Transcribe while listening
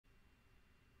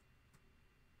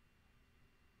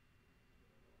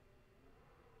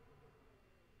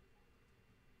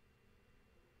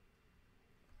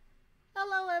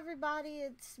Hello everybody,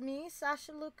 it's me,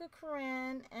 Sasha Luca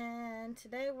Corinne, and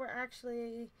today we're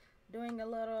actually doing a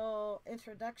little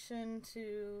introduction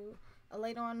to a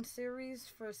later on series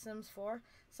for Sims 4.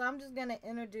 So I'm just going to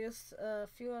introduce a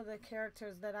few of the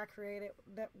characters that I created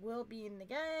that will be in the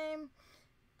game.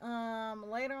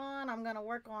 Later on I'm going to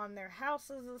work on their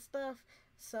houses and stuff,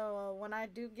 so when I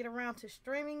do get around to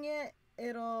streaming it,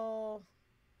 it'll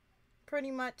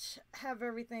pretty much have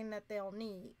everything that they'll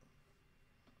need,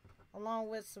 along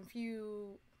with some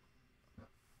few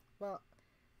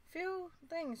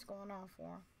things going on for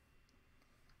them.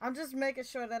 I'm just making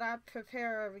sure that I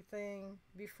prepare everything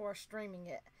before streaming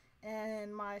it.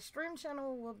 And my stream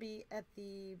channel will be at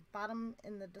the bottom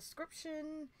in the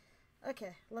description.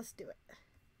 Okay, let's do it.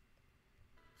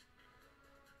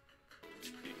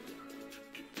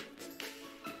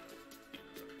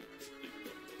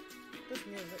 This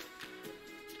music.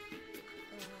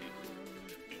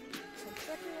 One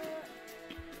second.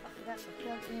 I forgot to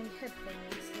plug in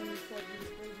headphones. Let me plug these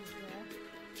babies in.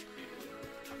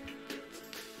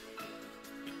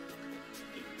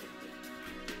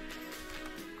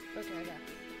 Okay, I got it.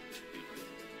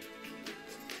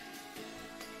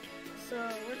 So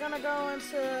we're gonna go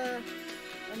into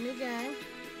a new game.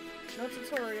 No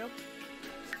tutorial,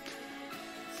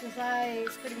 since I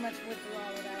pretty much went through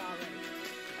all of that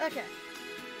already. Okay.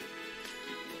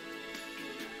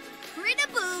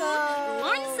 So,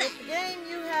 with the game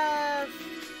you have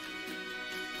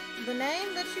the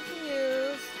name that you can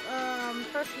use,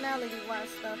 personality-wise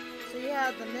stuff. So you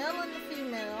have the male and the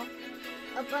female.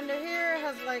 Up under here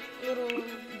has like little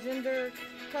gender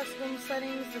custom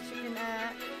settings that you can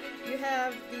add. You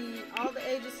have all the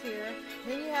ages here.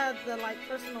 Then you have the like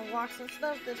personal walks and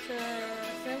stuff that your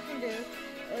sim can do.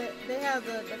 They have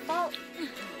the default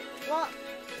walk.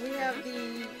 We have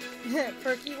the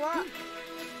perky walk.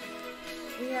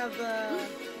 We have the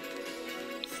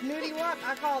snooty walk.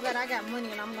 I call that I got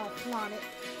money and I'm gonna flaunt it.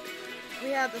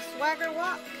 We have the swagger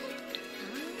walk.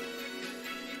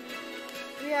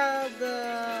 We have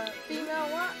the female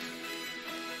walk.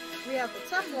 We have the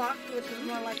tough walk, which is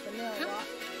more like the male walk.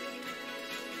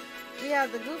 We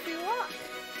have the goofy walk.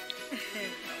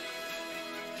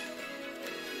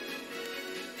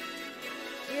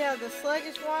 We have the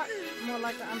sluggish walk, more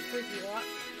like the I'm sleepy walk.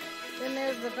 Then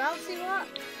there's the bouncy walk.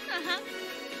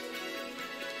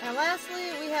 And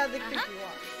lastly, we have the creepy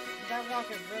walk. That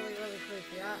walk is really, really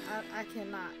creepy. I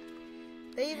cannot.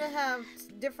 They even have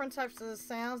different types of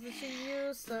sounds that you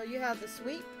use. So you have the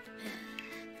sweep,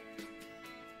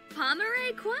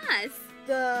 Pomeray Quas,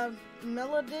 the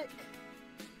melodic,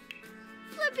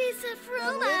 Flippy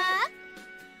Safrula,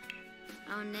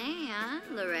 Onea,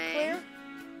 Lorraine,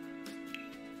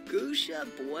 clear, Gusha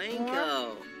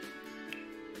Blanco,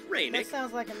 Rainick. That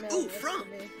sounds like a male Ooh, voice from. to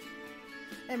me.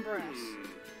 And brass.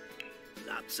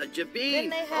 Not such a Then bean.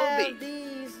 they have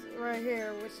these right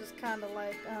here, which is kind of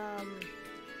like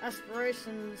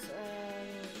aspirations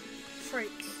and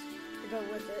traits to go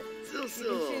with it. You can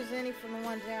choose any from the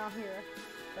ones down here,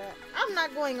 but I'm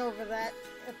not going over that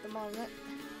at the moment.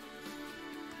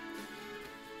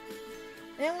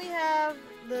 Then we have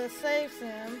the save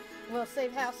sim, well,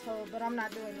 save household, but I'm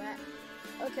not doing that.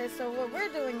 Okay, so what we're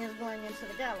doing is going into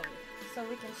the gallery, so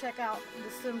we can check out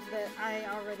the sims that I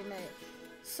already made.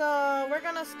 So we're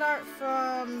gonna start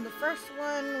from the first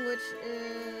one, which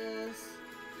is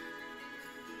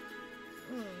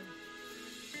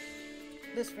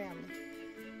this family.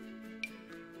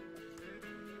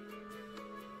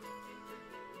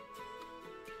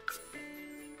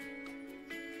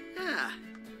 Ah.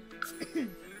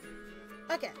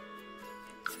 Okay,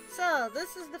 so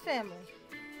this is the family.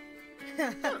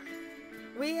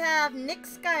 We have Nick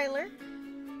Schuyler.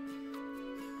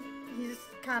 He's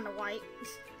kind of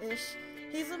white-ish.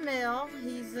 He's a male.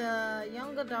 He's a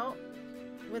young adult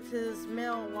with his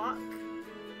male walk.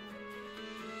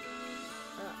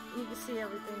 You can see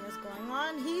everything that's going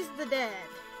on. He's the dad.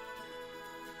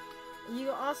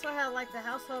 You also have like the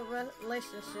household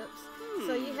relationships.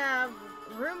 So you have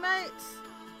roommates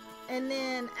and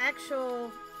then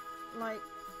actual like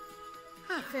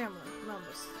family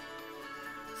members.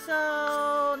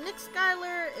 So Nick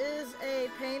Schuyler is a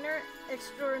painter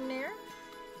extraordinaire.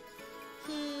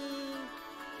 He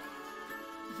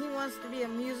wants to be a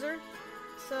muser.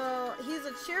 So he's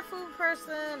a cheerful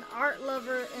person, art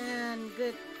lover, and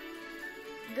good,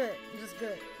 just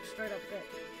good, straight up good.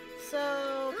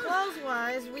 So clothes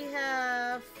wise, we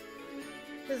have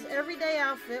his everyday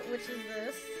outfit, which is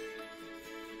this.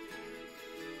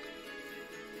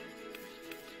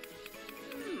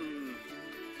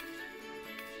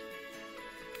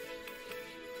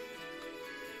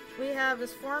 We have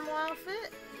his formal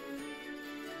outfit.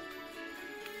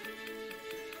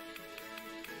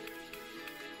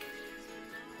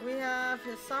 have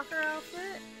his soccer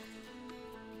outfit.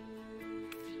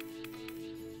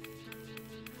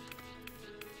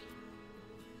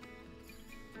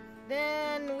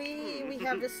 Then we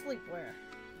have his sleepwear.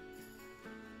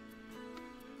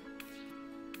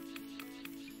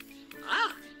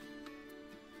 Ah!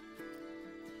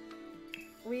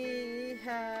 We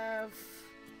have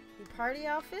the party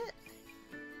outfit.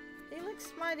 He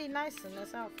looks mighty nice in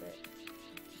this outfit.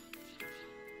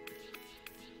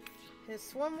 His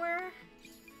swimwear.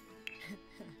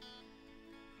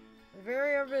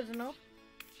 Very original.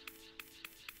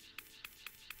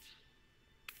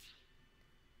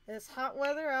 His hot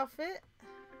weather outfit.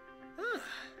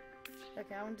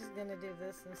 Okay, I'm just gonna do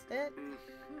this instead.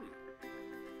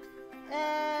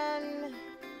 And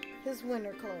his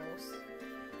winter clothes.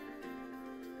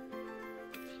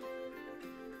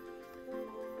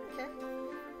 Okay.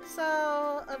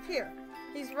 So, up here,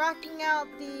 he's rocking out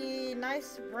the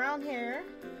nice brown hair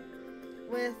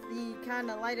with the kind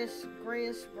of lightish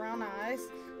grayish brown eyes.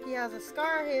 He has a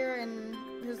scar here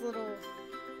and his little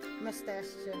mustache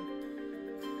chin.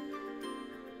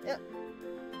 Yep.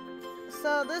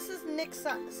 So this is Nick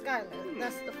Skyler.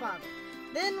 That's the father.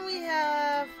 Then we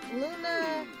have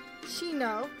Luna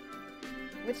Chino,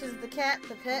 which is the cat,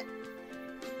 the pet,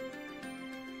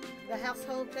 the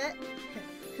household pet.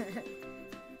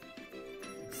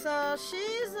 So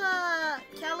she's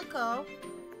Calico.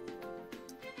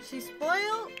 She's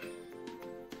spoiled.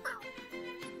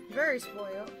 Very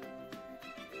spoiled.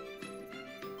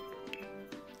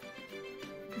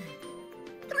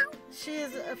 She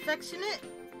is affectionate,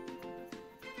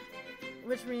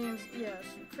 which means, yeah,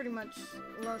 she pretty much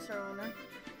loves her owner.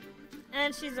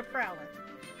 And she's a prowler.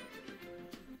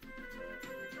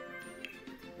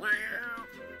 Wow.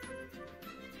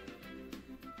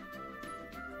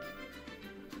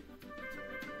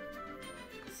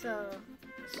 So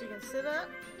she can sit up.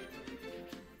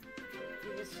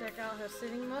 You just check out her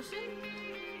sitting motion.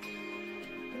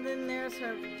 And then there's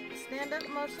her stand-up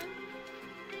motion.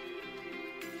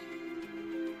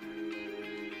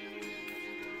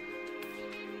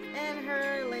 And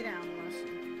her lay down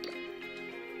motion.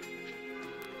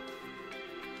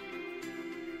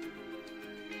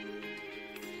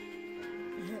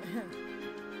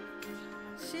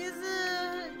 She's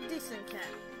a decent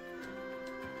cat.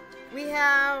 We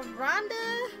have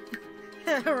Rhonda.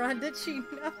 Rhonda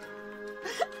Chino.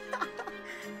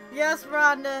 Yes,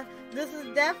 Rhonda. This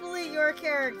is definitely your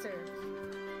character.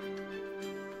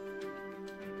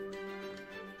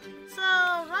 So,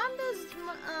 Rhonda's,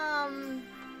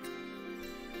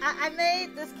 I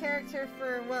made this character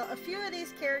for, well, a few of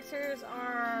these characters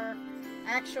are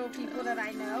actual people that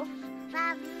I know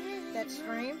that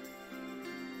stream.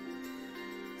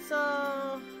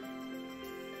 So,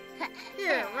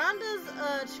 here, Rhonda's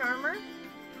a charmer.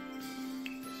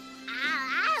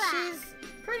 She's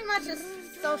pretty much a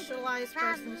socialized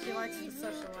person. She likes to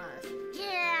socialize.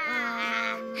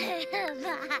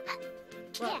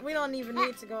 Well, we don't even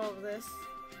need to go over this.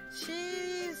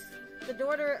 She's the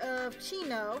daughter of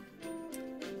Chino.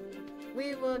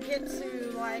 We will get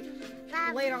to, like,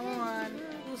 later on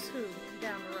who's who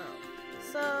down the road.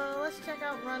 So, let's check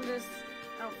out Rhonda's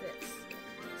outfits.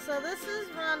 So, this is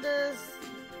Rhonda's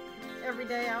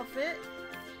everyday outfit.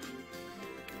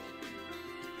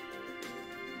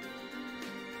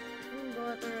 We can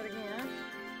go through it again.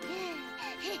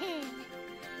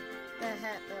 That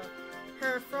hat, though.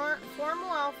 Her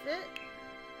formal outfit.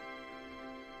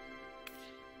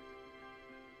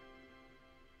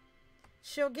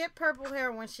 She'll get purple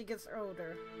hair when she gets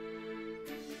older.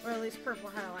 Or at least purple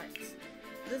highlights.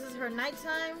 This is her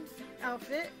nighttime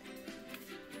outfit.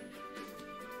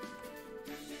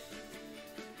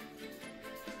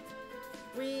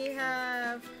 We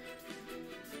have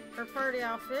her party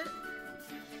outfit.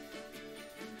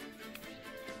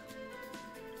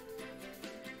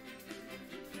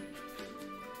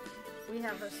 We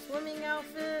have her swimming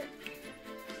outfit.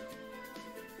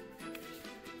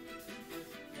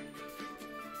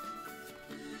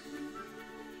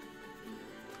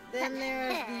 Then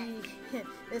there's the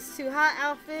It's Too Hot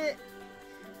outfit.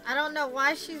 I don't know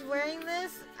why she's wearing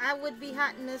this. I would be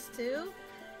hot in this too.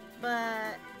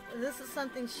 But this is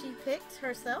something she picked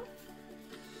herself.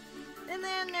 And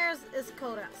then there's It's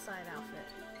Cold Outside outfit.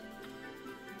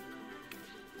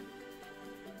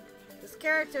 This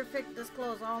character picked this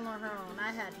clothes all on her own.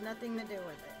 I had nothing to do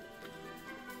with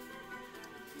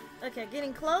it. Okay,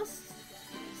 getting close.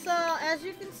 So, as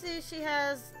you can see, she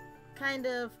has kind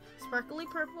of sparkly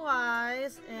purple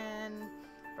eyes and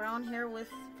brown hair with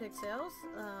pigtails.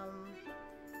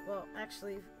 Well,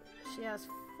 actually, she has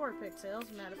 4 pigtails,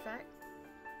 matter of fact.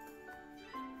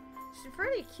 She's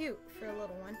pretty cute for a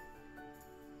little one.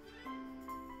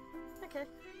 Okay.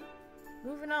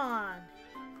 Moving on.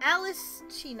 Alice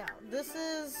Chino. This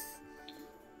is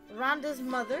Rhonda's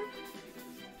mother.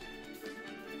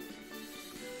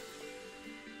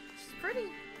 She's pretty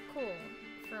cool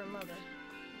for a mother.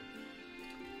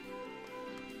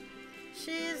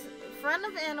 She's a friend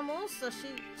of animals, so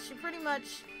she pretty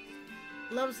much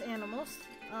loves animals.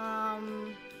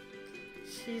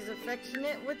 She's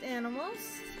affectionate with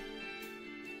animals,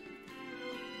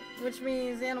 which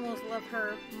means animals love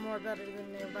her more better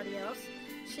than everybody else.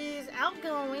 She's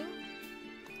outgoing,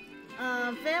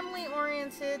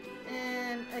 family-oriented,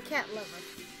 and a cat lover.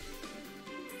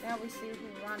 Now we see who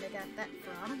Rhonda got that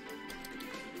from.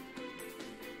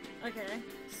 Okay,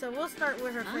 so we'll start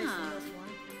with her face in this one.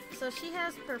 So she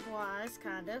has purple eyes,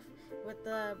 kind of, with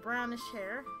the brownish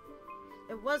hair.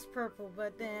 It was purple,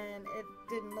 but then it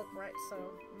didn't look right, so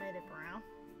made it brown.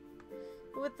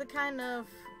 With the kind of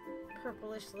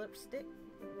purplish lipstick,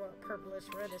 well, purplish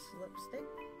reddish lipstick.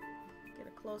 Get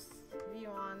a close view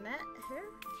on that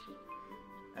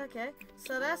hair. Okay,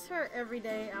 so that's her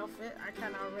everyday outfit. I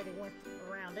kind of already went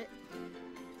around it.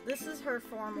 This is her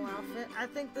formal outfit. I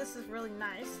think this is really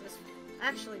nice. It's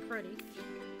actually pretty.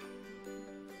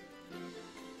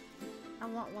 I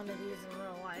want one of these in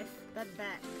real life. That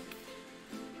back.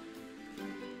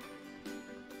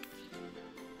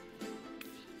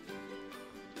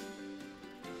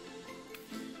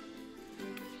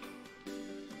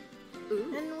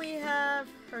 Ooh. And we have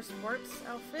her sports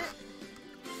outfit.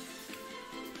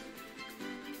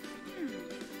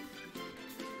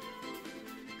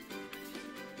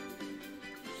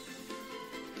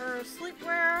 Her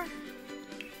sleepwear.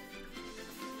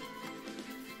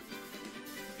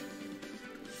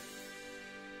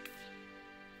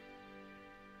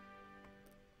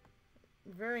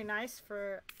 Very nice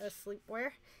for a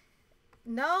sleepwear.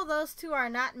 No, those two are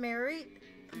not married.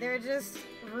 They're just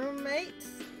roommates,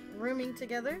 rooming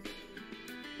together.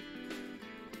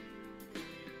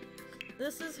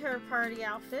 This is her party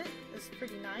outfit. It's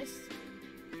pretty nice.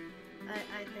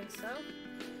 I think so.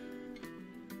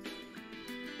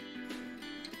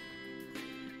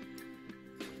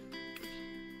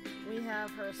 We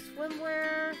have her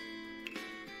swimwear.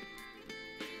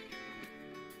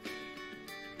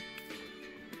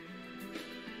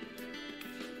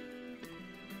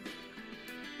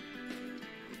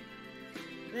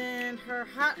 Then her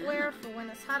hot wear for when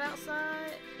it's hot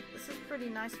outside. This is pretty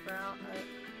nice for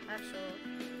actual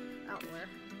outwear.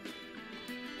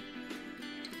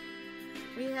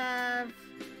 We have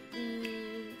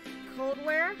the cold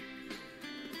wear.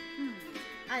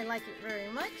 I like it very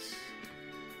much.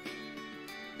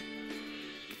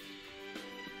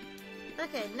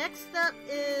 Okay, next up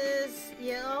is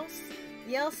Yell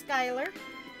Skylar.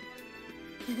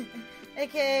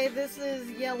 Okay, this is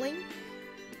Yelling.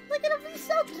 Look at him, he's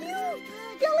so cute!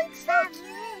 Yelling's so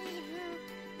cute!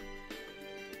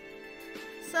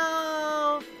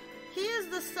 So, he is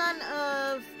the son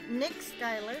of Nick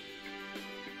Skylar.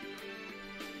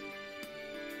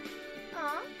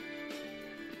 Aww.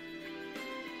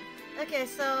 Okay,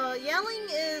 so Yelling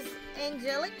is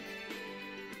angelic,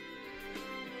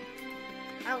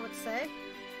 I would say.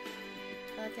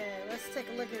 Okay, let's take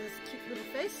a look at his cute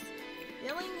little face.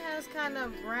 Yelling has kind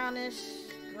of brownish,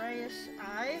 grayish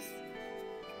eyes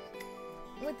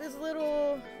with this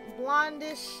little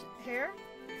blondish hair.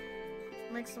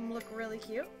 Makes him look really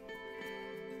cute.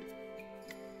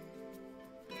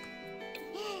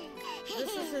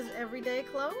 This is his everyday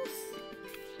clothes.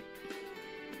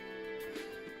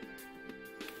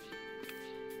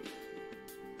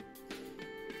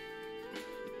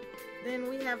 Then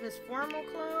we have his formal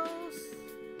clothes.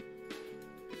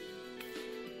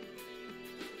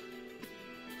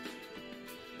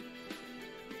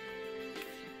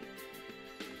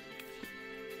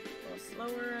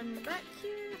 Lower in the back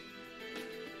here.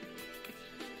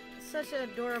 Such an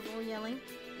adorable Yelling.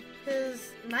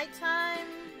 His nighttime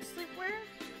sleepwear.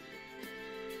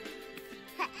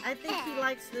 I think he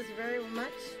likes this very much.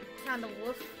 Kind of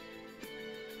woof.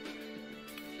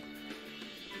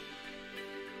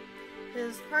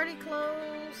 His party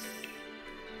clothes.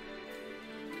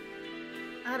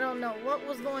 I don't know what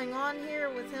was going on here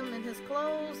with him and his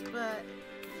clothes, but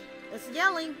it's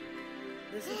Yelling.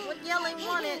 This is what Yelling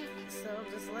wanted, so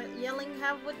just let Yelling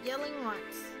have what Yelling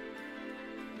wants.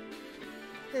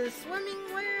 His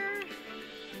swimming wear.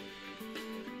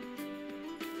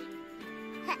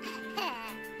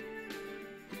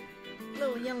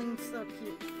 Little Yelling's so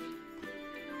cute.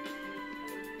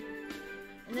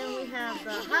 And then we have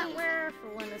the hot wear for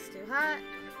when it's too hot.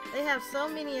 They have so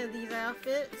many of these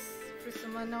outfits for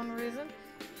some unknown reason.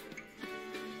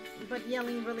 But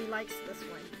Yelling really likes this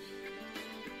one.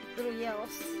 Little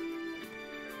yells.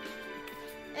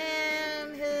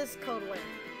 his code wear.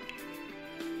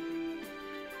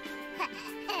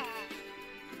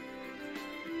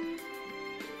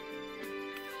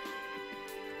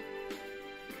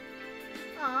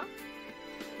 Aw.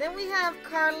 Then we have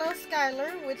Carlos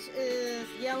Skyler, which is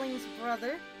Yelling's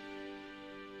brother.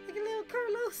 Look at little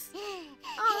Carlos.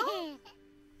 Aw.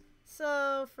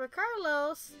 So for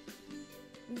Carlos,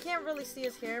 you can't really see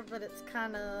his hair, but it's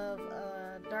kind of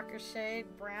a darker shade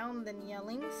brown than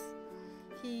Yelling's.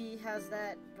 He has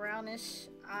that brownish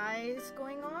eyes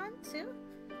going on too.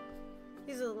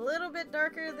 He's a little bit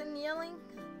darker than Yelling,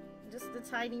 just a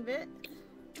tiny bit.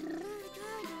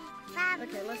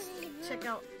 Okay, let's check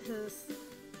out his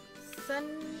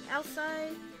sun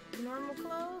outside normal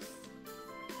clothes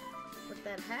with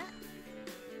that hat.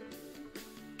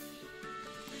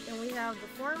 Then we have the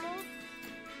formal.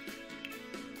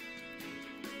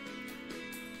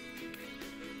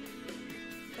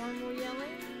 Formal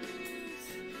Yellings.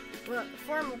 Well,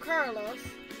 formal Carlos.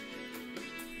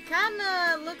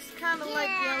 Kinda looks kinda like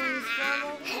Yelling's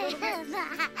formal a little bit.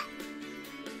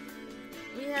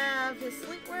 We have his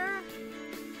sleepwear.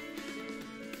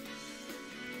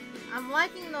 I'm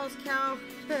liking those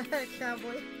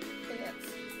cowboy pants.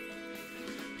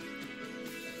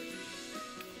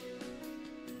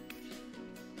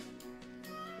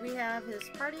 We have his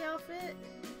party outfit.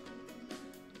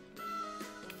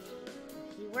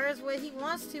 He wears what he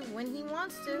wants to when he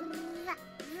wants to.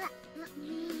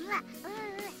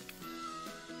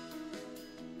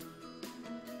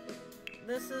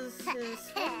 This is his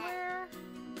footwear.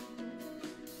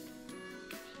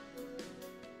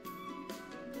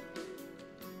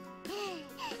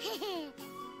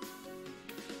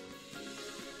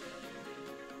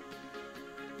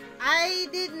 I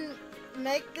didn't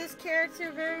make this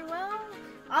character very well.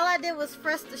 All I did was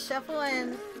press the shuffle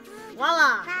and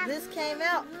voila, this came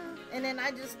out. And then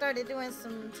I just started doing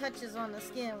some touches on the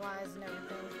skin wise and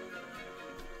everything.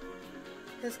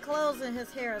 His clothes and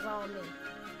his hair is all me.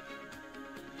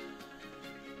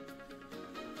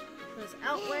 His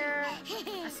outwear,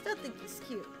 I still think he's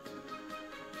cute.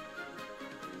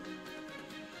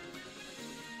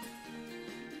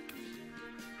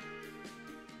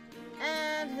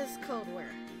 And his code wear.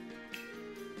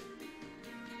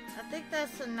 I think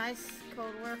that's a nice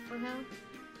code wear for him.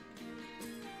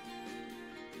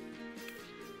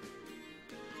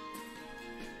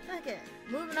 Okay,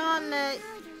 moving on to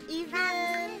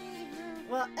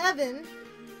Evan,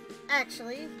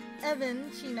 actually,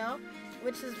 Evan Chino,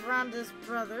 which is Rhonda's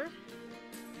brother.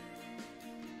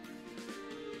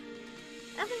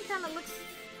 Evan kind of looks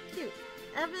cute.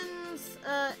 Evan's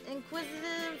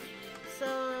inquisitive,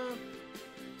 so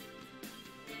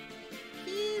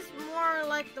he's more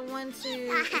like the one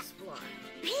to explore.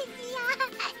 Wait,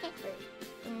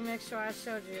 let me make sure I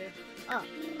showed you. Oh,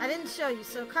 I didn't show you.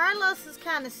 So Carlos is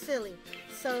kind of silly.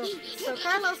 So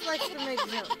Carlos likes to make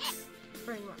jokes,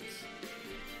 pretty much.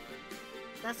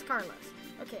 That's Carlos.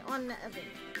 Okay, on to Evan.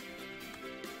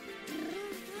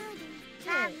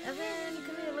 Hey, Evan,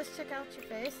 come here. Let's check out your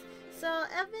face. So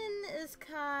Evan is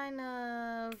kind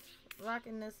of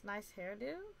rocking this nice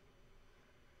hairdo.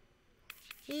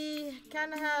 He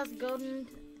kind of has golden,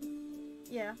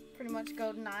 yeah, pretty much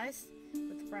golden eyes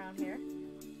with brown hair,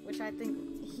 which I think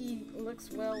he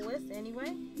looks well with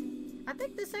anyway. I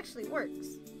think this actually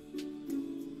works.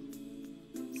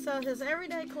 So his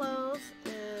everyday clothes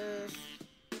is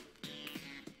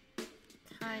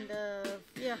kind of,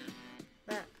 yeah,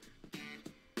 that.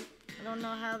 I don't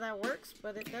know how that works,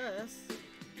 but it does.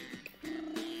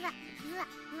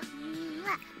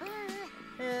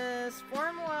 His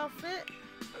formal outfit.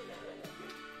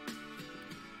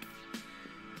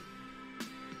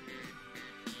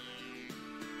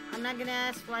 I'm not gonna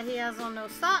ask why he has on no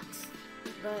socks,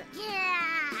 but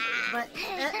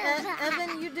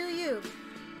Evan, you do you.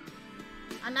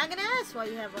 I'm not gonna ask why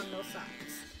you have on no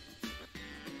socks.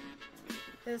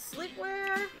 His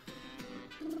sleepwear.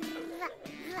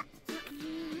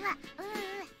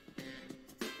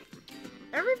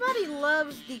 Everybody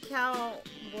loves the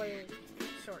cowboy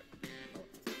short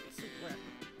sleepwear.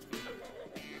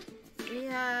 We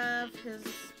have his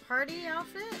party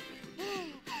outfit.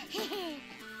 He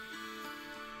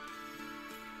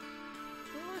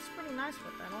looks pretty nice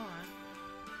with that on.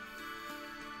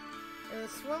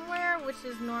 His swimwear, which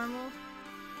is normal.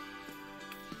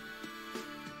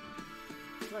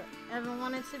 Look, Evan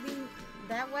wanted to be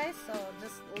that way, so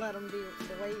just let him be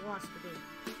the way he wants to be.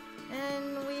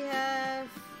 And we have,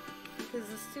 because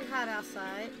it's too hot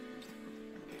outside,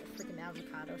 a freaking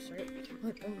avocado shirt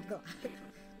with them glass.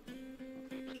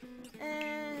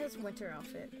 And his winter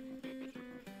outfit.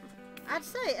 I'd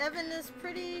say Evan is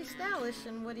pretty stylish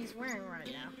in what he's wearing right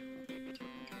now.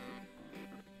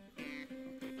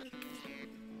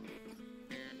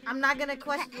 I'm not gonna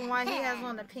question why he has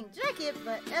on a pink jacket,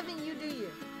 but Evan, you do you.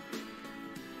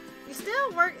 You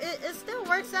still work. It still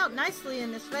works out nicely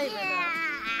in his favor,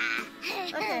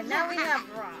 though. Okay, now we have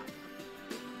Rob.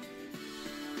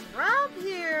 Rob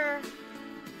here.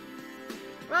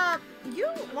 Rob,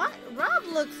 what? Rob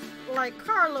looks like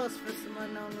Carlos for some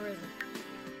unknown reason.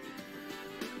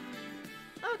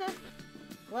 Okay.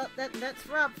 Well, that's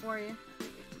Rob for you.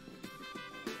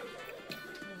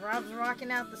 Rob's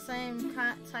rocking out the same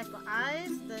type of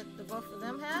eyes that the both of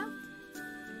them have,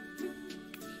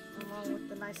 along with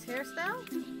the nice hairstyle.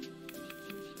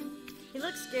 He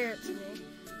looks scared to me.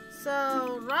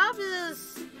 So Rob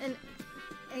is an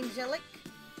angelic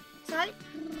type.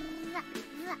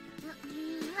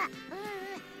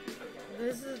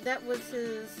 That was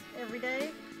his everyday.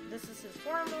 This is his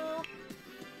formal.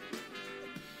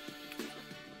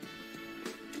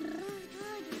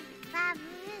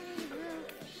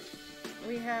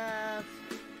 We have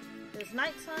his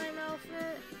nighttime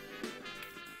outfit.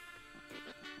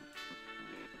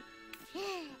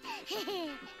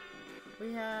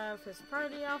 We have his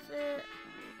party outfit.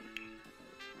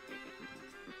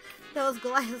 Those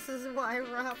glasses, why,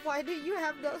 Rob? Why do you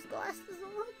have those glasses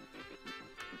on?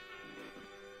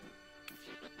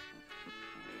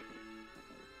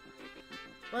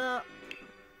 Well,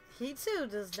 he too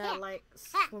does not like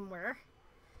swimwear.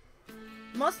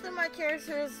 Most of my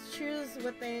characters choose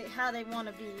how they want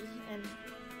to be and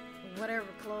whatever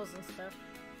clothes and stuff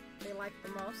they like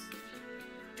the most.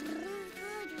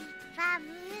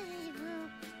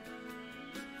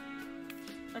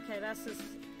 Okay, that's his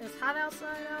hot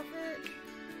outside outfit.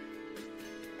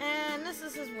 And this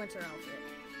is his winter outfit.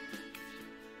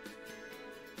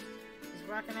 He's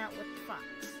rocking out with the fox.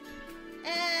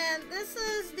 And this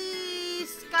is the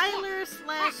Skylar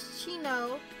 /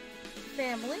 Chino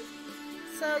family.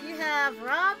 So you have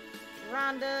Rob,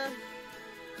 Rhonda,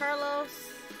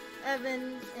 Carlos,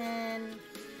 Evan, and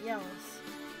Yells,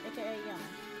 aka Young.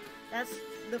 That's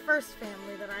the first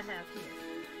family that I have here.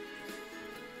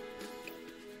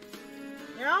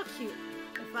 They're all cute,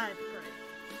 if I have it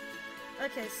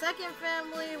correct. Okay, second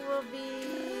family will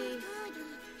be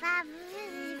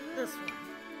this one.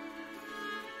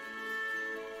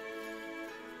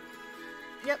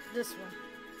 Yep, this one.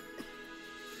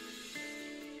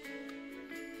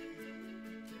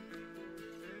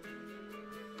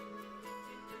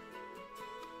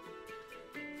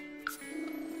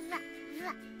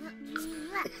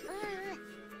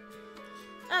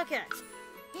 Okay.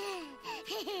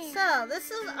 So,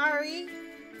 this is Ari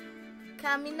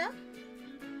Kamina.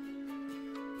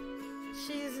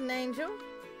 She's an angel.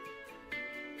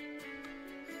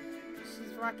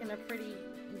 She's rocking a pretty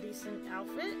decent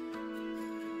outfit.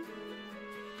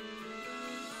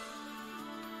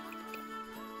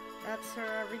 That's her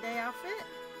everyday outfit.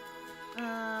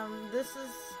 This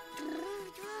is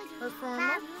her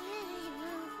formal.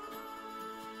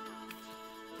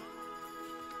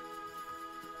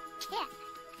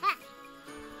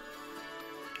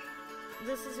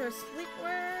 This is her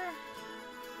sleepwear.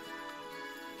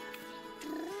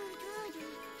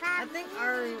 I think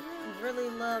Ari really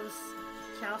loves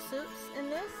cow suits in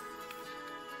this.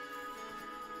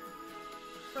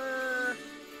 Her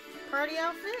party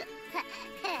outfit.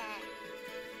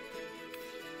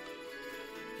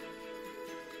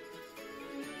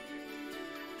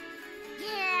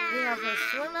 We have her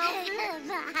swim outfit.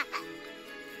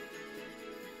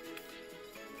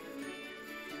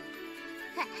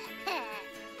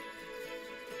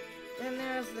 Then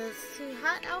there's this too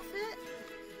hot outfit.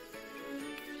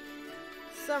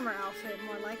 Summer outfit,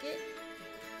 more like it.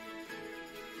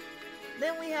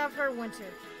 Then we have her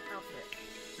winter outfit.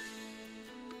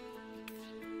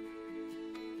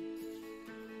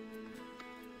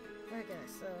 Okay,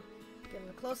 so getting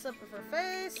a close-up of her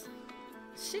face.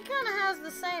 She kind of has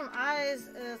the same eyes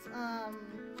as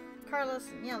Carlos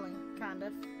and Yelling, kind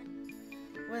of.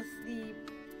 With the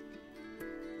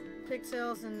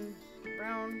pigtails and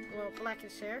brown, well,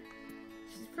 blackish hair.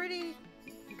 She's pretty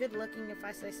good looking, if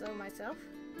I say so myself.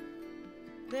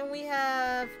 Then we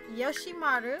have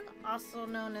Yoshimaru, also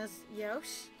known as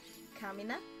Yosh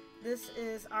Kamina. This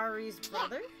is Ari's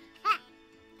brother.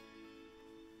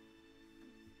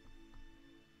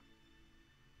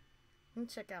 And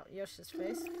check out Yosh's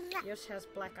face. Yosh has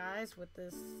black eyes with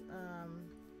this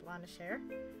blondish hair.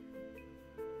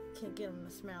 Can't get him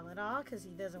to smile at all because he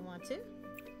doesn't want to.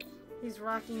 He's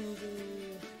rocking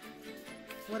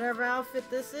the whatever outfit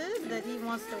this is that he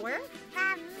wants to wear.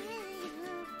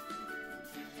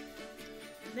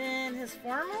 Then his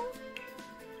formal.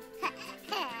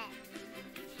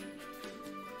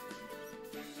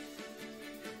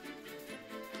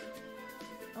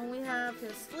 And we have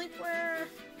his sleepwear.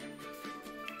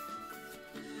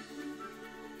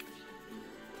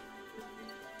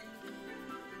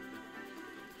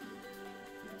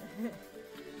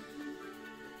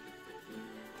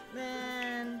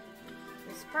 Then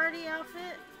his party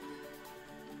outfit.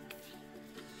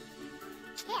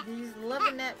 He's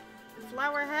loving that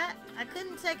flower hat. I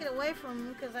couldn't take it away from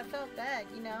him because I felt bad,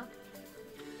 you know.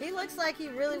 He looks like he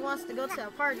really wants to go to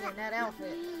a party in that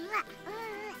outfit.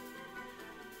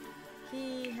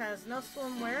 He has no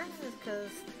swimwear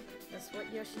because that's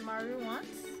what Yoshimaru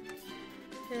wants.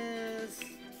 His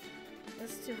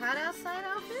 "It's Too Hot Outside"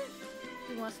 outfit.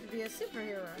 He wants to be a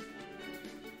superhero.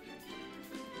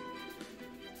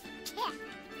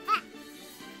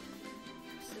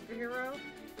 Superhero,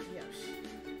 Yoshi.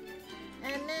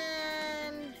 And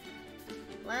then,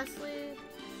 lastly,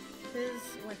 his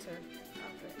winter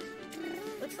outfit.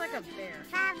 Looks like a bear.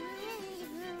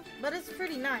 But it's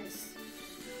pretty nice.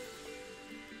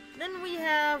 Then we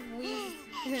have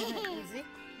Wheezy.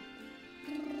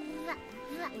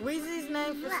 Wheezy's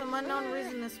name, for some unknown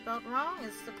reason, is spelled wrong.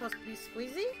 It's supposed to be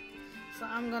Squeezy. So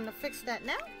I'm going to fix that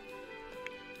now.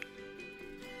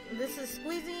 This is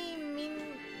Squeezy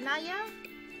Minaya.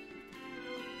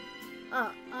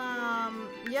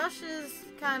 Yoshi's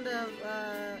kind of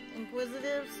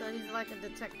inquisitive, so he's like a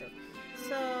detective.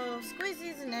 So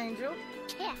Squeezy's an angel.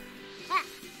 Look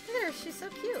at her, she's so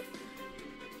cute.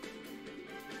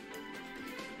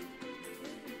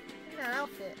 Look at that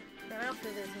outfit. That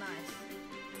outfit is nice.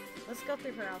 Let's go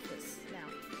through her outfits now.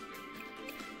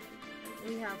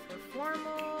 We have her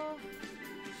formal.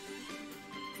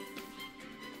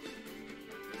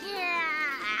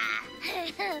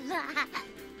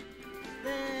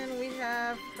 Then we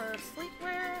have her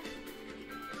sleepwear.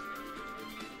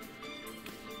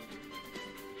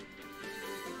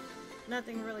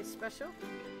 Nothing really special.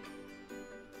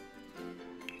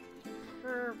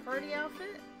 Her party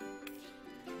outfit.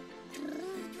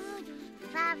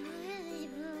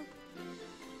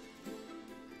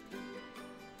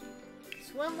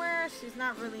 Swimwear, she's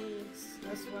not really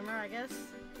a swimmer, I guess.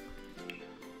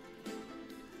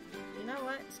 You know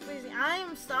what, Squeezy, I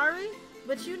am sorry,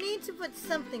 but you need to put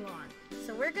something on.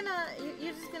 So we're gonna,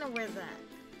 you're just gonna wear that.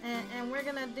 And we're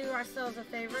gonna do ourselves a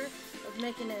favor of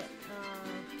making it,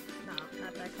 no,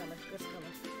 not that color, this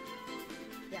color.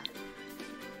 Yeah.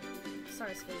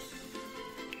 Sorry, Squeezy.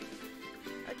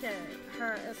 Okay,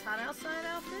 her It's Hot Outside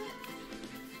outfit.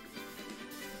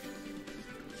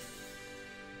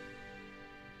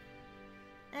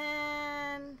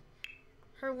 And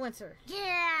her winter.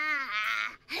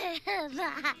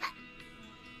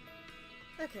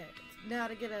 Okay, now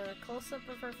to get a close-up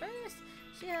of her face,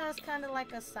 she has kind of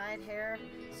like a side hair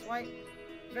swipe,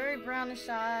 very brownish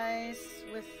eyes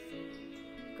with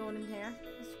golden hair.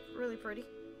 It's really pretty.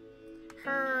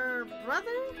 Her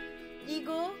brother,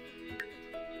 Eagle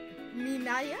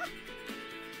Minaya.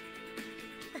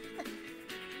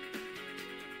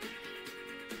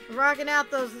 Rocking out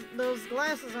those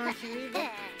glasses, aren't you, Eagle?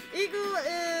 Eagle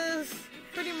is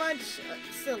pretty much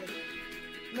silly,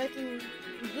 making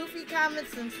goofy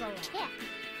comments and so on.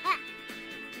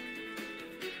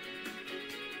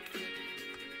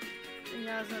 He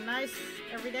has a nice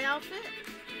everyday outfit.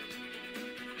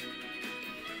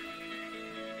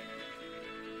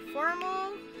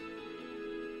 Formal.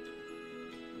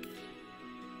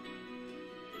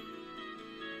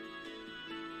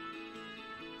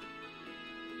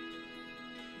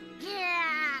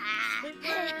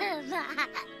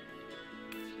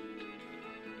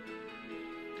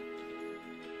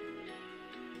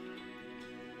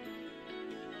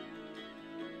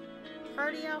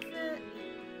 Party outfit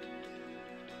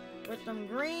with them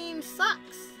green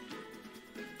socks.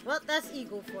 Well, that's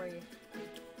Eagle for you.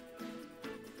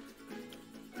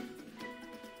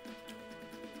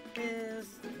 Is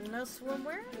no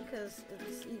swimwear because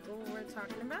it's Eagle we're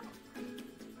talking about.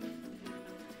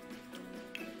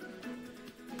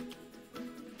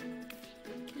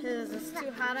 His It's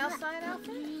Too Hot Outside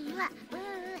outfit.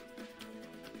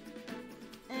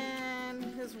 And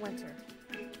his winter.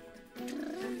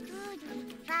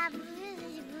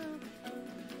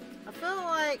 I feel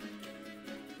like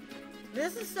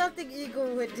this is something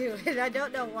Eagle would do, and I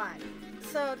don't know why.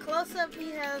 So close up,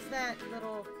 he has that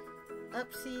little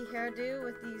upsy hairdo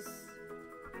with these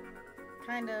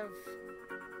kind of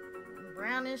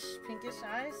brownish, pinkish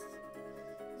eyes.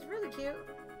 It's really cute.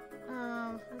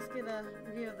 Let's get a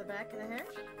view of the back of the hair.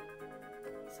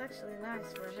 It's actually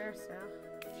nice for a hairstyle.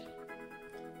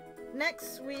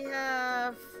 Next, we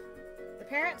have the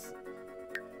parents,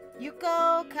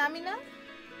 Yuko Kamina.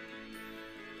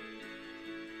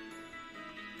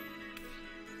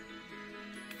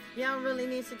 Y'all really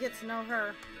need to get to know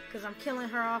her, because I'm killing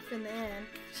her off in the end.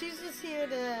 She's just here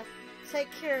to take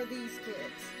care of these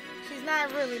kids. She's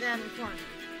not really that important.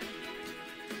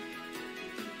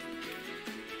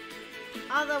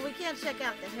 Although we can check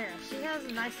out the hair. She has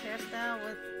a nice hairstyle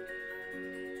with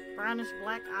brownish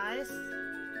black eyes,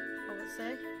 I would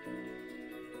say.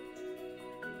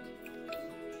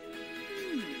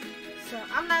 So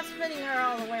I'm not spinning her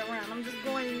all the way around. I'm just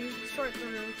going short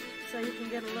through so you can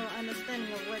get a little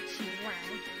understanding of what she's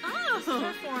wearing. Oh! This is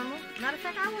her formal. Matter of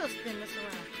fact, I will spin this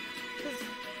around. Because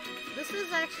this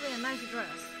is actually a nice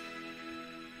dress.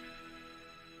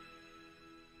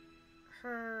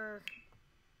 Her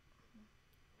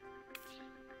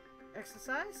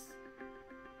exercise.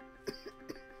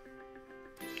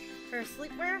 Her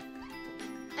sleepwear.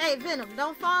 Hey, Venom,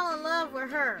 don't fall in love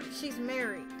with her. She's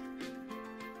married.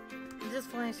 I'm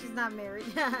just playing, she's not married.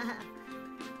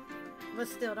 But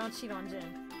still, don't cheat on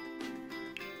Jen.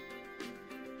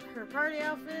 Her party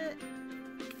outfit.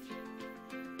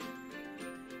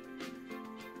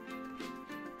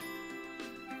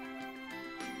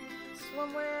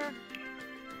 Swimwear.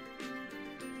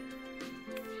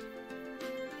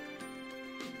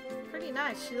 Pretty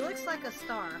nice. She looks like a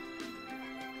star.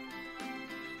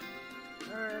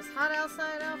 Her hot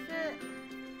outside outfit.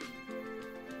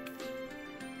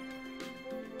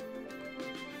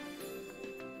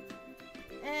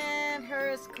 And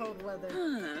hers cold weather.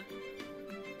 Huh.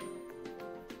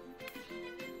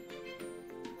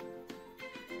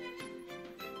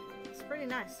 It's pretty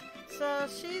nice. So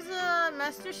she's a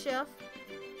master chef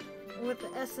with the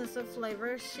essence of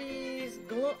flavor. She's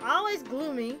always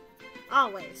gloomy.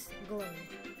 Always gloomy.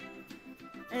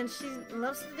 And she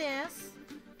loves to dance.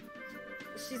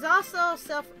 She's also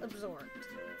self-absorbed.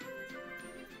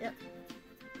 Yep.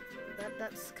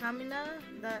 That's Kamina.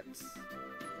 That's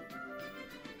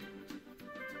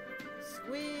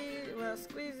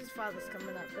Squeezy's father's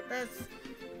coming up, but that's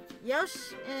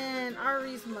Yosh and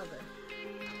Ari's mother.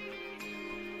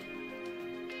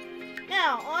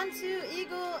 Now, on to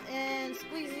Eagle and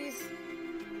Squeezy's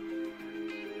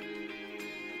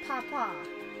papa.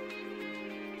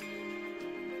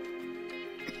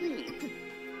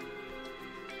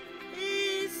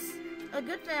 He's a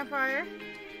good vampire.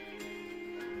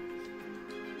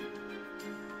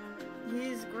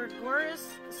 He's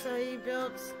gregarious, so he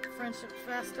builds friendships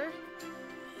faster.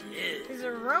 He's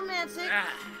a romantic.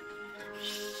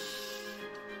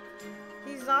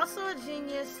 He's also a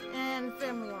genius and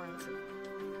family-oriented.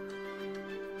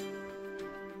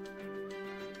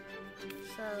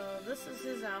 So this is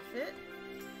his outfit.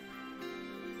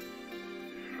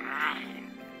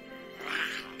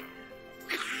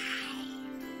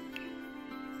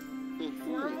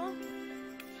 Formal.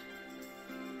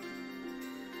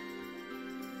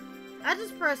 I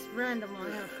just pressed random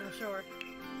on him for sure.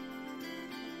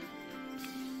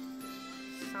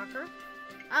 Soccer.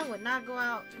 I would not go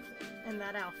out in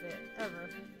that outfit ever.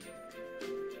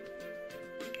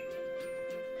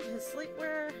 His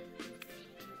sleepwear.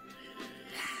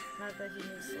 Not that he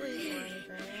needs sleep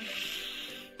or anything.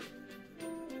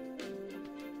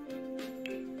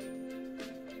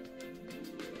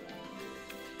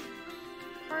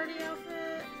 Party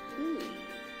outfit.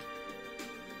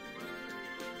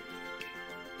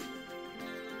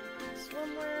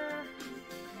 Swimwear.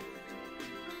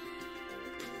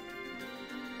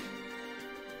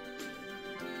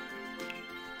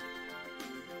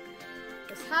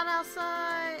 It's hot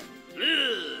outside.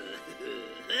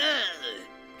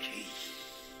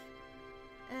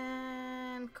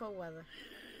 And cold weather.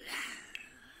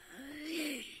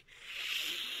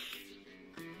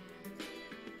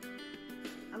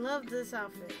 I love this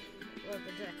outfit. Love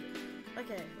the jacket.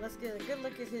 Okay, let's get a good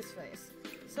look at his face.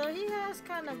 So he has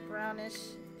kind of brownish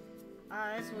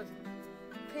eyes with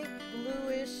pink,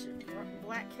 bluish,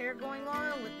 black hair going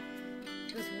on with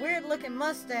this weird looking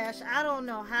mustache. I don't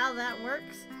know how that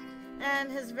works.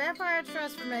 And his vampire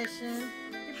transformation,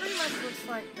 he pretty much looks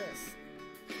like this.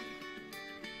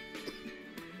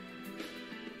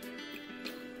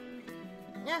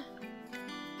 Yeah.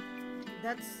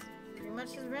 That's pretty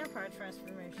much his vampire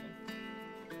transformation.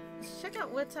 Let's check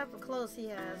out what type of clothes he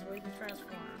has where he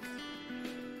transforms.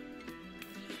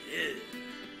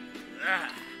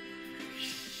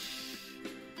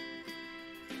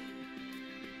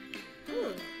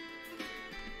 Ooh.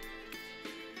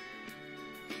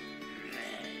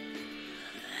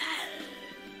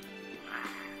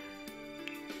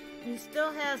 He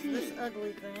still has this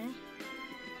ugly thing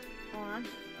on.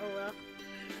 Oh well.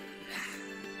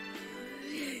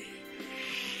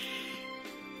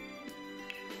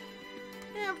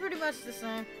 Yeah, pretty much the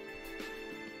same.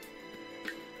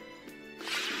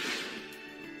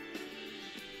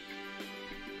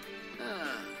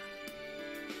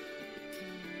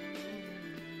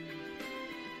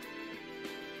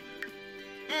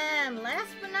 And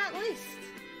last but not least,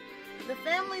 the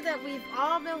family that we've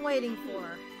all been waiting for.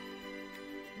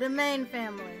 The Main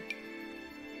family.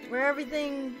 Where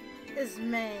everything is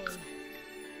Main.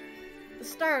 The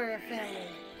starter family.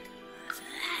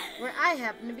 Where I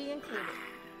happen to be included.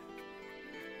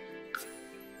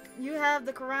 You have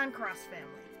the Caranacross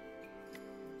family.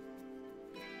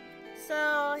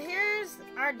 So here's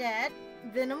our dad,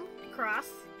 Venom Cross.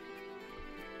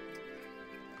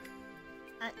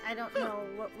 I don't know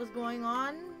what was going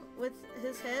on with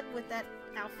his head with that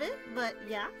outfit, but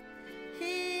yeah.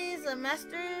 He's a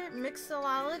master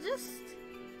mixologist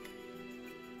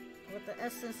with the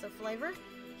essence of flavor.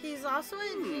 He's also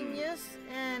ingenious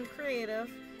and creative,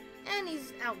 and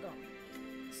he's outgoing.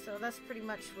 So that's pretty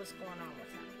much what's going on with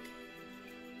him.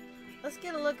 Let's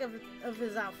get a look of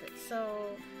his outfit.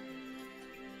 So,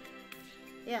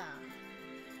 yeah.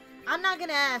 I'm not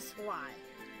gonna ask why.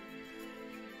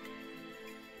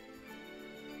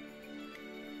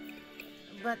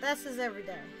 But that's his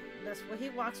everyday. That's what he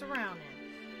walks around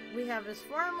in. We have his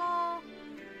formal.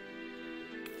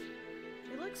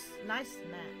 He looks nice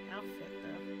in that outfit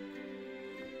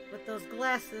though. With those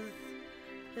glasses.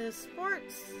 His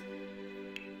sports.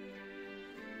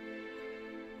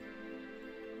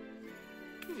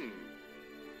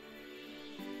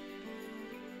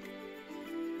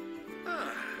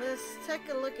 Let's take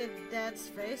a look at Dad's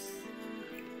face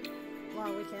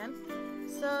while we can.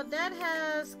 So Dad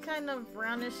has kind of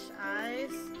brownish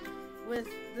eyes with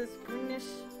this greenish.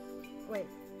 Wait.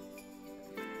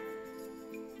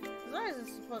 His eyes are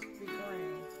supposed to be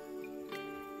green.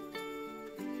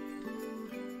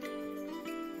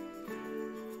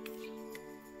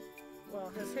 Well,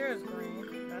 his hair is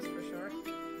green, that's for sure.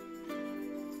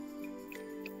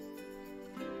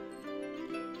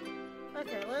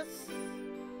 Okay, let's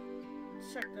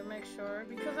check to make sure,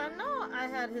 because I know I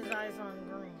had his eyes on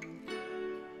green.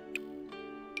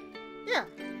 Yeah,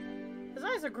 his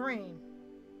eyes are green.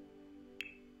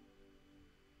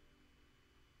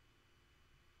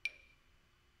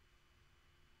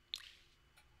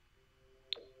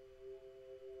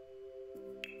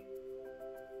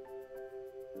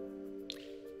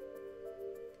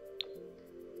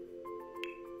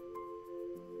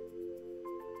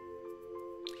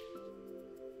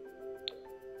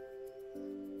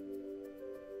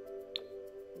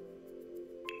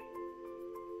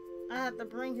 I had to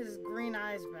bring his green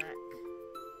eyes back.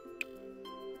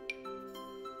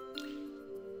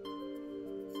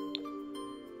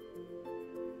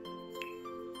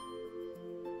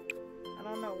 I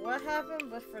don't know what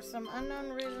happened, but for some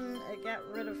unknown reason, it got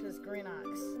rid of his green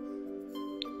eyes.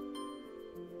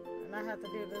 And I had to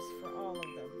do this for all of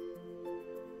them.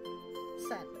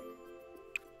 Sadly.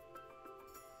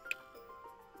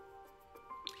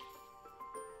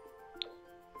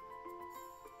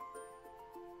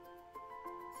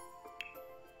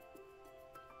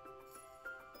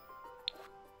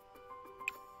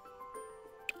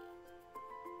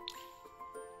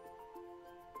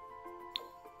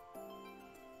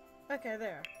 Okay,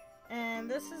 there. And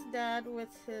this is Dad with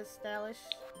his stylish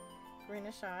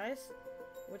greenish eyes,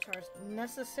 which are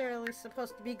necessarily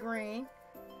supposed to be green,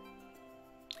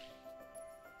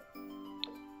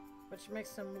 which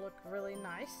makes him look really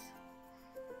nice.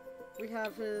 We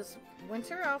have his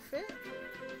winter outfit.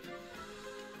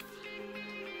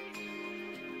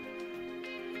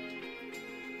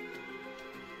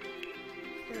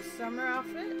 His summer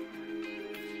outfit.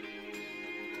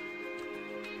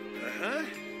 Uh-huh.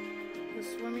 His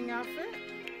swimming outfit.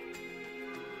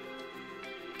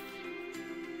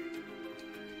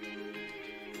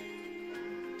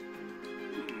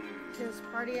 His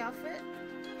party outfit.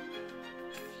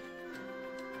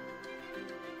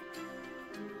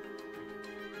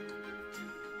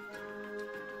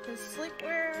 His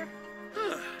sleepwear.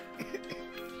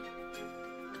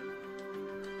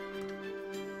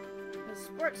 His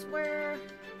sportswear.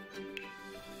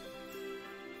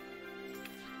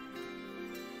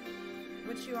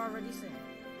 Which you already seen.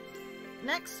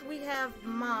 Next we have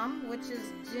Mom, which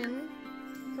is Jin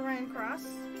Caranacross.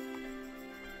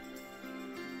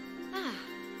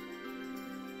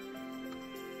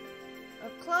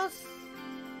 Up close,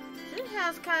 Jin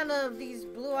has kind of these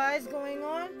blue eyes going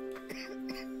on.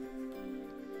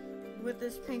 With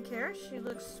this pink hair, she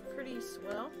looks pretty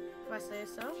swell, if I say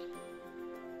so.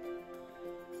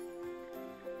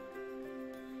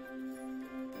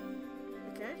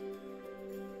 Okay.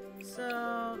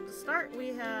 So, to start, we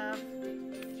have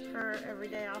her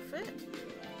everyday outfit.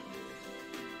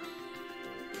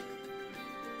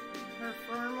 Her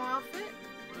formal outfit,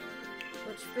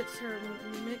 which fits her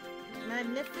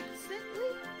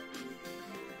magnificently.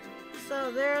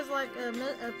 So, there's like a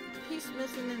piece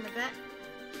missing in the back.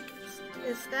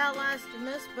 It's stylized in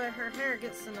this, but her hair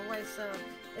gets in the way, so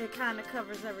it kind of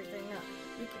covers everything up.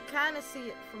 You can kind of see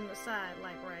it from the side,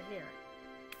 like right here.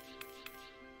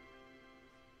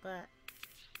 But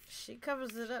she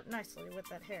covers it up nicely with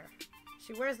that hair.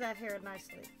 She wears that hair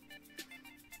nicely.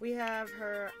 We have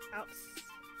her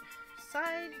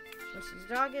outside when she's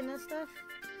jogging and stuff.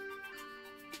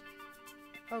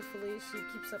 Hopefully she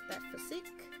keeps up that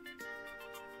physique.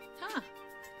 Huh.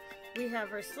 We have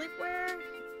her sleepwear.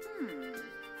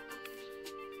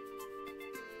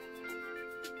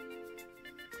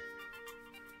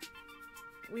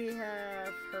 We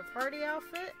have her party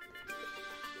outfit,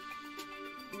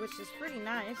 which is pretty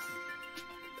nice.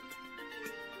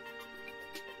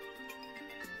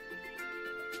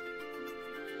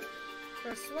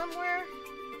 Her swimwear.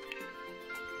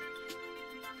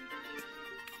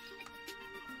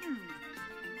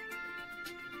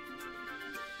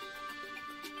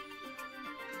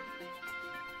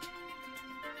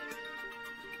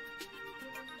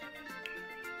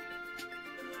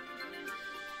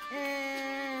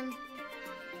 And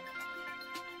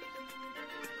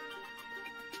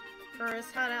for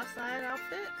his hot outside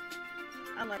outfit.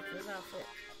 I like this outfit.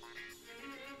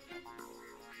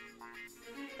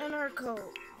 And her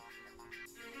coat.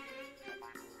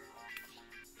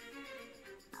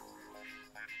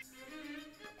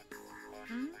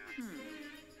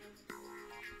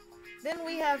 Then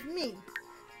we have me.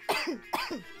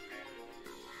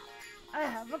 I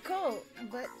have a cold,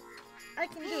 but I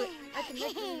can do it. I can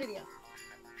make this video.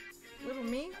 Little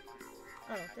me.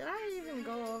 Oh, did I even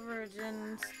go over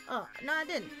Jin's? Oh, no, I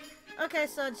didn't. Okay,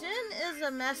 so Jin is a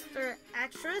master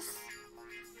actress.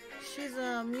 She's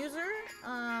a muser.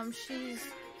 She's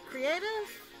creative,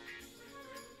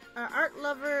 an art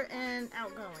lover, and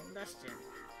outgoing. That's Jin.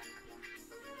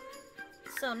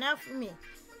 So now for me.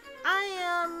 I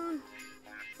am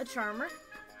a charmer.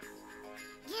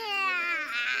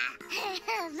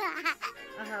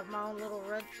 I have my own little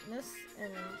redness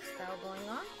and style going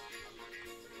on.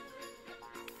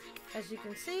 As you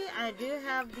can see, I do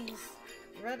have these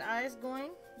red eyes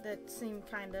going that seem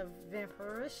kind of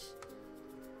vampirish.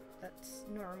 That's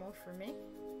normal for me.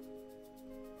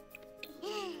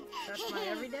 That's my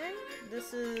everyday.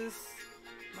 This is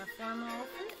my formal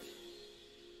outfit.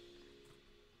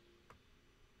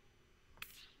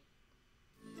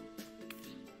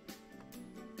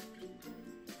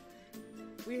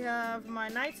 We have my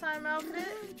nighttime outfit.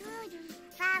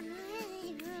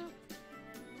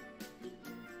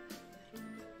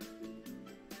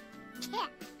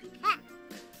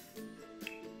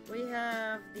 We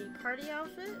have the party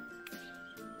outfit.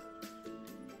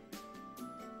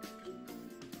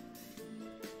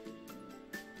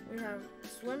 We have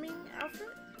swimming outfit.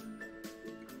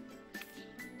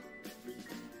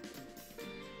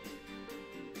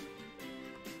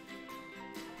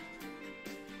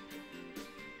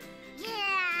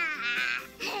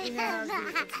 We have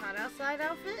the It's Hot Outside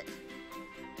outfit.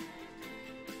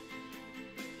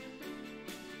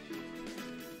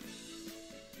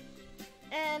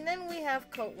 And then we have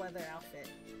coat weather outfit.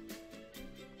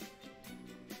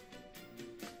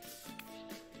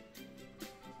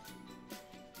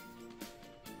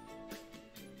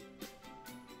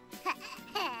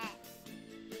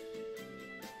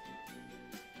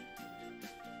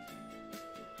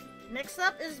 Next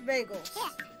up is Bagels.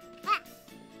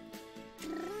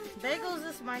 Bagels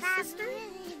is my sister.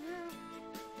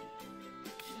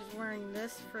 She's wearing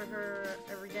this for her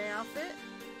everyday outfit.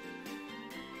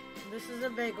 This is a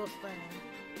Bagels thing.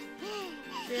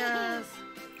 She has...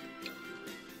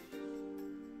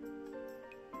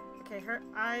 Okay, her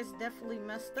eyes definitely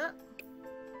messed up.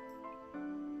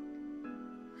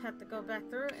 Have to go back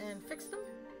through and fix them.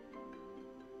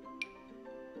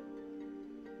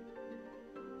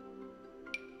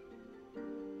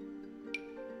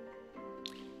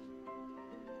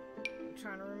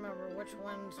 Trying to remember which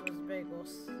ones was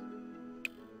Bagels.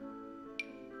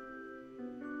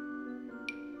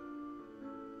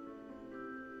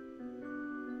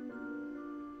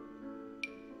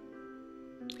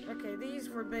 Okay, these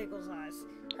were Bagels' eyes.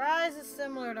 Her eyes is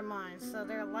similar to mine, so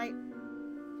they're light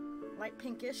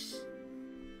pinkish.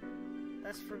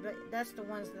 That's the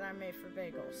ones that I made for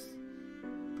Bagels.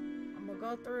 I'm gonna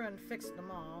go through and fix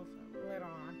them all later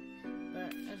on.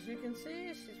 But as you can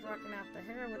see, she's rocking out the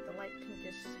hair with the light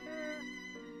pinkish hair.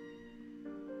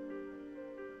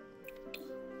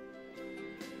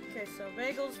 Okay, so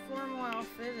Bagel's formal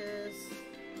outfit is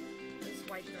this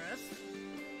white dress.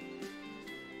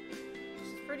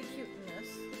 She's pretty cute in this,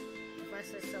 if I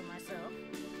say so myself.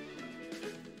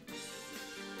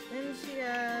 Then she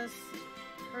has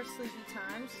her sleepy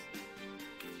times.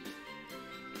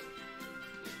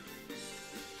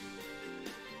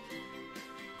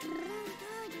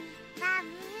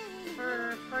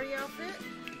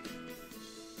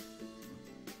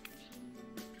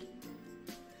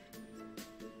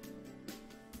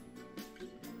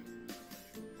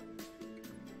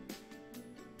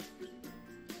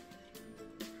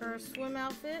 her swim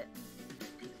outfit.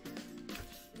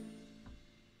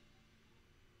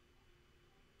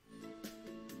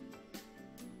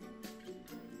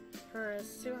 Her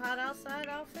It's Too Hot Outside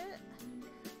outfit,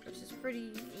 which is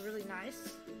really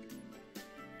nice.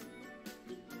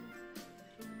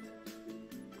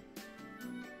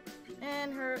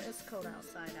 And her It's Cold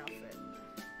Outside outfit.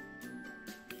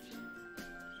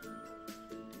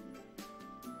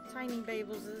 Tiny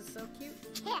Babels is so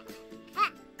cute.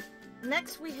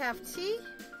 Next we have T.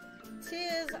 T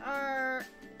is our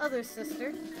other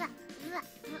sister.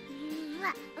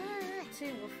 T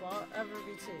will forever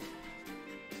be T.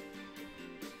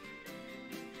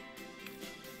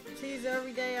 T's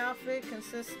everyday outfit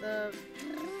consists of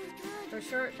her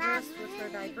short dress with her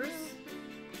diapers.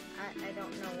 I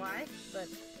don't know why, but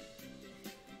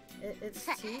it's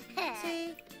T.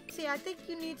 T, I think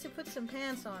you need to put some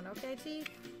pants on, okay, T?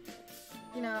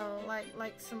 You know,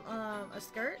 like some a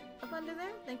skirt up under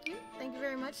there. Thank you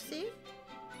very much, T.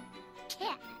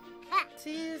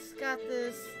 T's got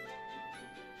this.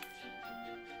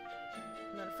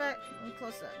 Matter of fact, let me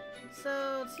close up.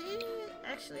 So T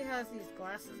actually has these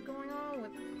glasses going on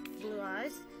with blue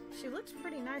eyes. She looks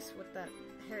pretty nice with that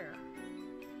hair.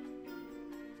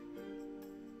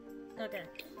 Okay,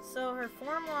 so her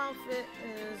formal outfit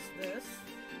is this.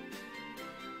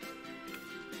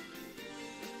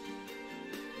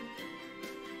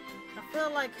 I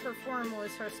feel like her formal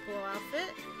is her school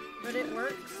outfit, but it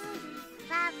works.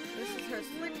 This is her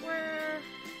sleepwear.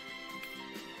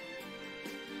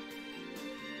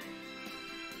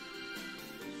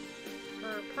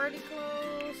 Her party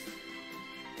clothes.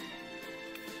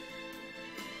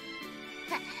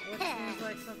 Which seems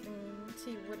like something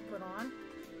T would put on.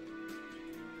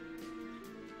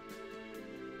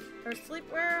 Her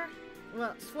sleepwear,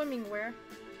 well, swimming wear.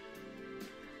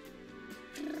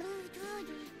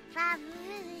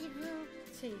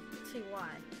 T-Y.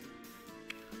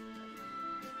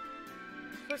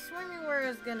 Her swimming wear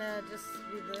is gonna just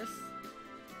be this.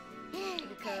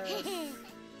 Because,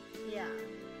 yeah.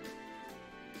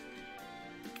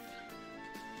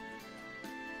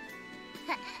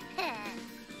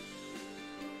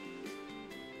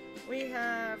 We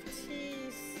have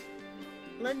T's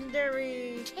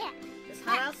legendary It's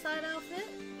Hot Outside outfit.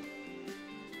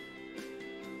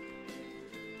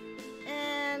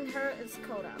 And her It's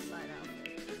Cold Outside outfit.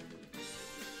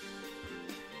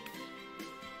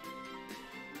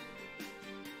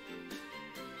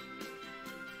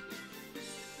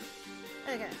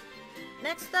 Okay.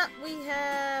 Next up we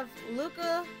have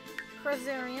Luca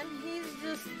Krasarian. He's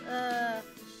just a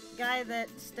guy that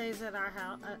stays at our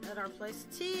house, at our place.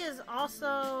 T is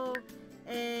also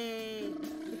a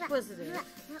inquisitive,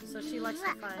 so she likes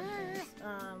to find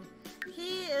things.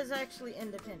 He is actually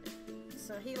independent,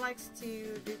 so he likes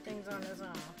to do things on his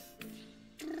own.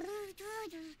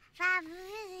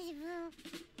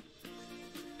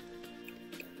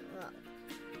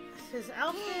 His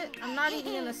outfit, I'm not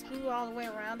even going to screw all the way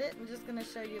around it. I'm just going to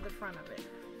show you the front of it.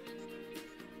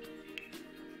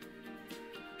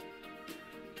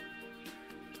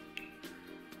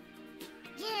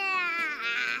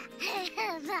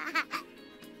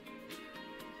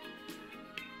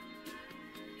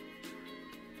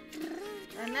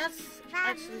 And that's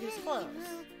actually his clothes.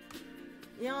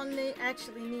 You don't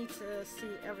actually need to see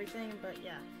everything, but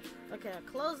yeah. Okay, a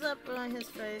close up on his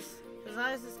face. His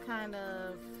eyes is kind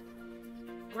of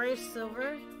gray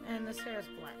silver, and his hair is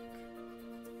black.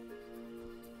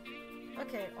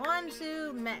 Okay, on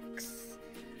to Max.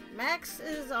 Max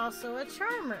is also a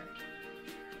charmer.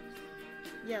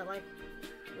 Yeah, like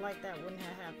that wouldn't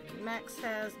have happened. Max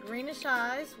has greenish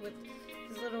eyes with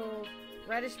his little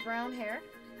reddish brown hair.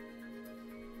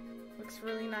 Looks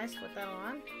really nice with that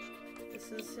on.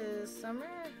 This is his summer.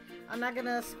 I'm not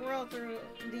gonna scroll through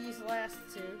these last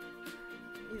two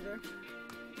either.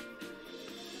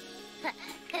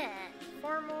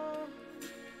 Formal.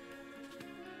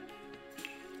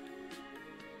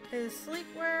 His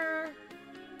sleepwear.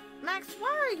 Max,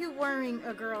 why are you wearing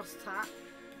a girl's top?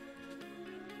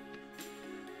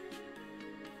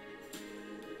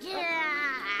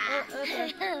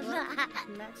 Okay. Well,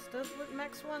 Max does what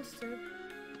Max wants to.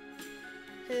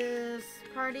 His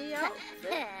party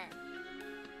outfit.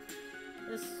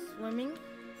 His swimming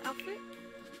outfit.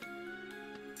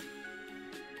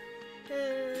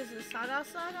 His hot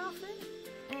outside outfit.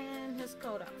 And his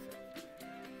cold outfit.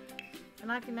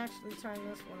 And I can actually turn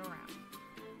this one around.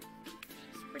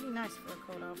 It's pretty nice for a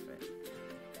cold outfit.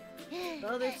 The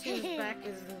other two's back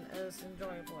isn't as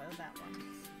enjoyable as that one.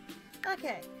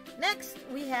 Okay, next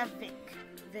we have Vic.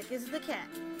 Vic is the cat.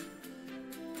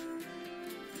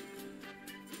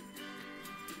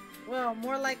 Well,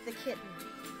 more like the kitten.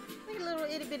 Hey, little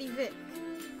itty bitty Vic.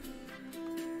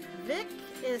 Vic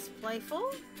is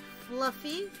playful,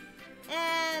 fluffy,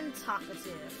 and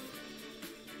talkative.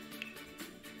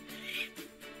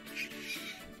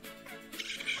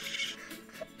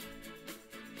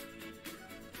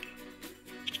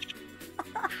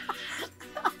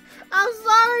 I'm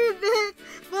sorry, Vic,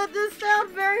 but this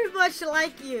sounds very much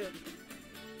like you.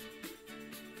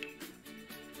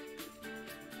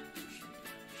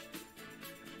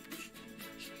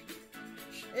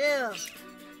 Ew.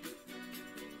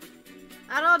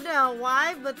 I don't know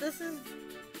why, but this is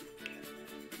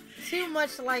too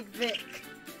much like Vic.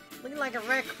 Looking like a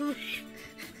raccoon.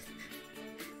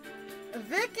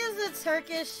 Vic is a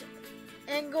Turkish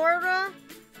Angora,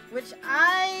 which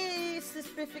I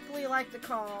specifically like to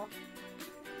call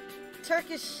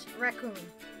Turkish raccoon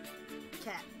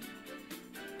cat.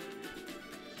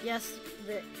 Yes,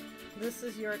 Vic, this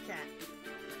is your cat.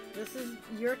 This is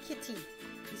your kitty.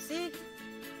 You see?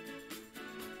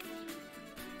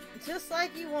 Just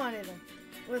like you wanted him,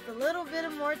 with a little bit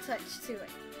of more touch to it.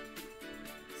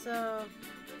 So,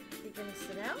 you're gonna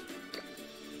sit down.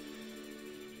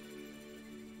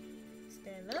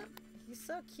 Stand up. He's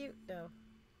so cute though.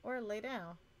 Or lay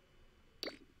down.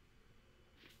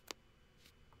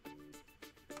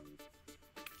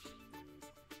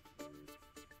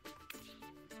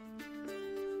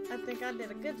 I think I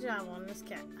did a good job on this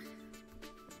cat.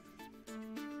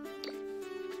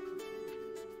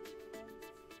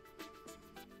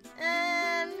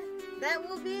 And that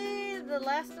will be the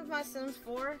last of my Sims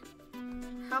 4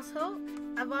 household.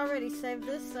 I've already saved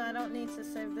this, so I don't need to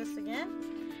save this again.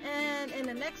 And in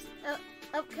the next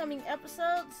upcoming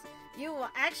episodes, you will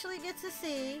actually get to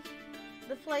see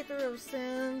the playthrough of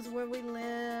Sims, where we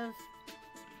live,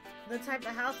 the type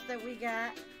of house that we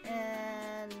got,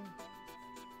 and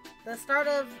the start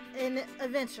of an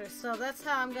adventure. So that's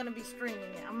how I'm going to be streaming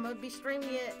it. I'm going to be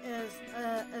streaming it as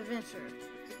an adventure.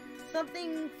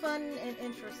 Something fun and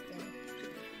interesting.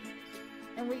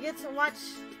 And we get to watch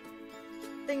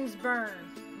things burn,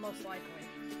 most likely.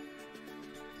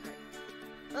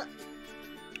 Right.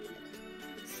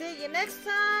 See you next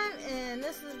time, and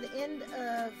this is the end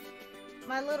of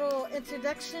my little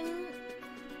introduction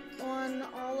on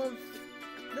all of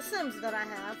the Sims that I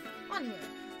have on here,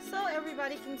 so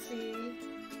everybody can see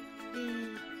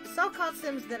the so-called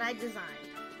Sims that I designed.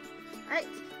 Alright,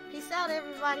 peace out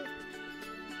everybody.